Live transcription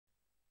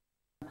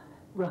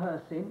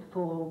rehearsing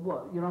for,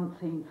 what, your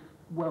umpteenth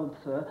world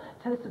tour.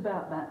 Tell us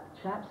about that,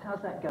 chaps.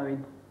 How's that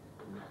going?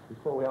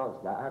 Before we answer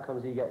that, how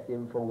comes he gets the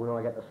informal and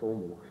I get the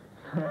formal?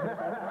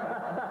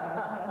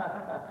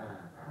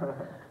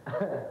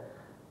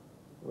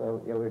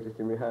 Well, yeah, we're just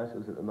in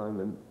rehearsals at the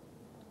moment,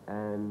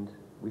 and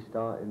we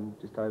start in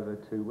just over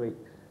 2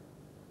 weeks,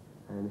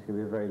 and it's going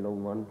to be a very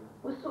long one.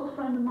 What sort of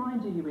frame of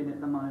mind are you in at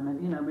the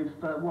moment, you know, with,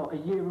 what, a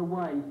year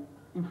away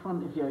in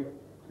front of you? I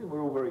think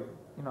we're all very,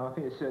 you know, I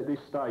think it's at this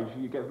stage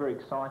you get very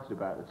excited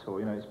about the tour.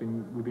 You know,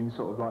 we've been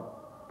sort of like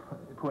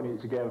putting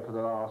it together for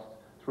the last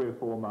 3 or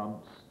 4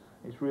 months.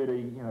 It's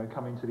really, you know,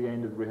 coming to the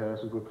end of the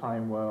rehearsals, we're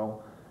playing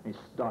well, it's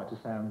starting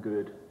to sound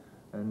good,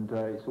 and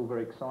it's all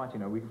very exciting.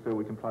 You know, we feel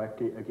we can play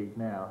a gig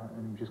now,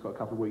 and we've just got a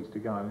couple of weeks to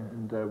go,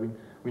 and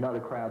we know the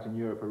crowds in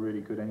Europe are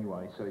really good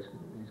anyway, so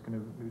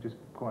we're just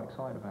quite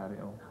excited about it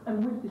all.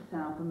 And with this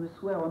album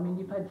as well, I mean,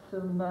 you've had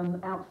some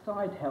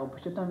outside help,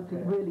 which I don't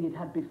think really you'd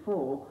had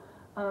before.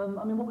 I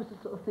mean, what was the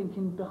sort of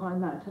thinking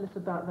behind that? Tell us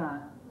about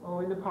that. Well,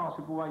 in the past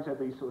we've always had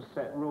these sort of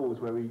set rules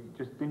where we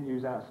just didn't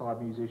use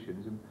outside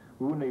musicians, and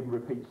we wouldn't even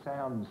repeat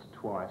sounds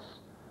twice.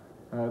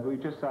 But we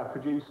just, our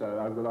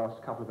producer over the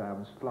last couple of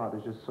albums, Flood,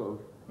 has just sort of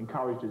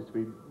encouraged us to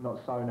be not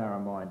so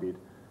narrow-minded.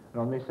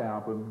 And on this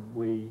album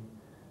we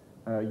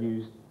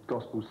used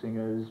gospel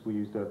singers, we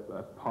used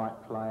a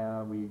pipe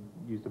player, we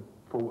used a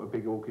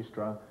big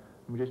orchestra,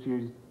 and we just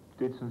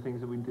did some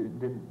things that we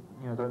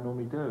don't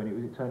normally do,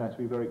 and it turned out to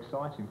be very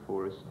exciting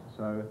for us.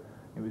 So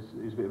it was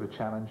a bit of a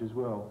challenge as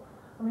well.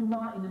 I mean,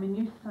 Martin, I mean,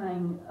 you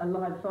sang a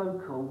live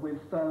vocal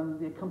with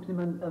the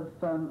accompaniment of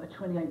a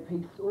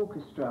 28-piece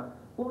orchestra.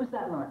 What was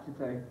that like to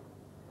do?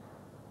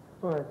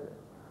 Well,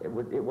 it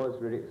was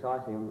really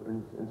exciting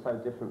and so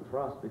different for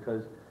us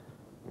because,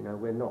 you know,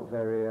 we're not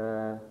very,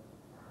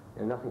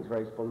 you know, nothing's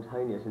very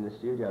spontaneous in the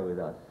studio with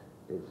us.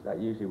 It's that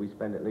usually we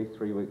spend at least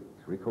 3 weeks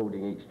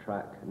recording each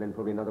track and then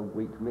probably another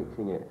week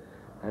mixing it.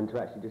 And to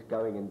actually just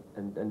go in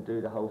and do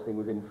the whole thing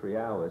within 3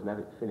 hours and have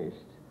it finished,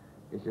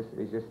 it's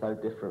just so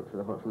different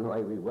from the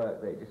way we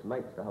work that it just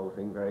makes the whole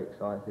thing very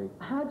exciting.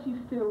 How do you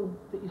feel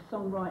that your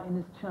songwriting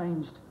has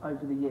changed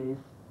over the years?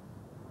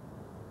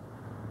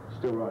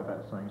 Still write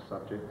about the same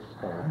subjects.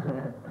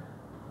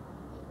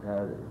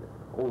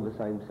 All the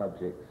same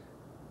subjects,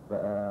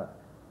 but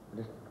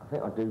I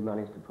think I do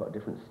manage to put a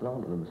different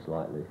slant on them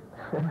slightly.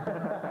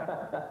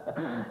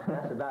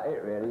 That's about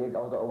it really. I've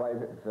got away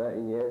with it for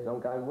 13 years and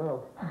I'm going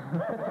well.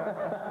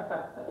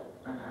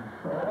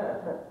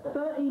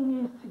 13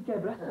 years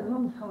together, that's a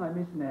long time,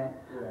 isn't it?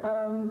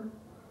 Yeah.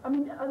 I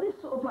mean, are there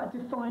sort of like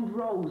defined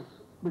roles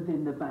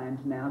within the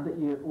band now that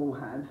you all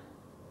have?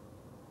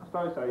 I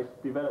suppose so.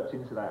 It's developed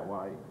into that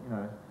way, you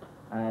know,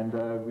 and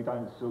we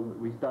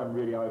don't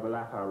really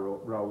overlap our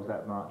roles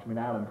that much. I mean,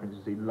 Alan, for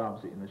instance, he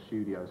loves it in the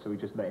studio, so we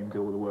just let him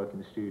do all the work in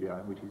the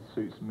studio, which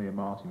suits me and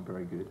Martin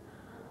very good.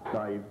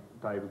 Dave,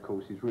 of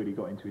course, he's really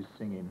got into his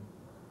singing,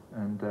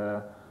 and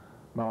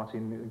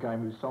Martin,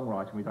 again, with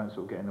songwriting, we don't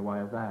sort of get in the way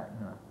of that,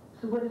 you know.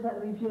 So where does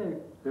that leave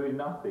you? Doing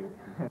nothing.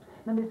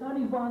 Now, there's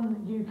only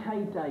one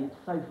UK date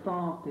so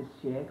far this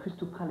year,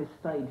 Crystal Palace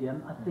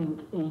Stadium, I think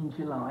in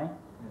July.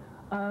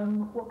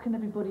 What can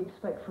everybody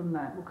expect from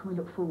that? What can we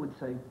look forward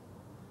to?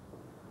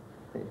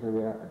 It's going to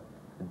be a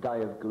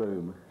day of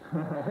gloom.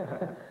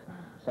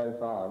 So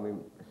far, I mean,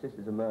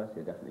 Sisters of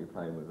Mercy are definitely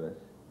playing with us,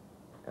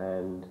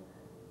 and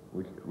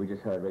we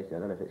just heard recently, I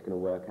don't know if it's going to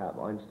work out,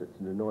 but I'm just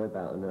annoyed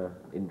about and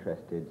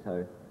interested, so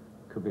it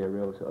could be a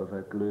real sort of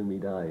a gloomy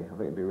day. I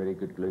think it'd be a really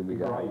good gloomy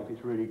day. Right, if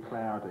it's really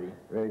cloudy.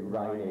 Really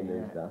raining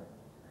and stuff.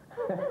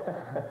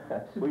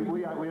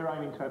 We're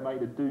aiming to make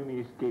the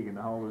doomiest gig in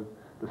the whole of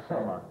the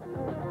summer.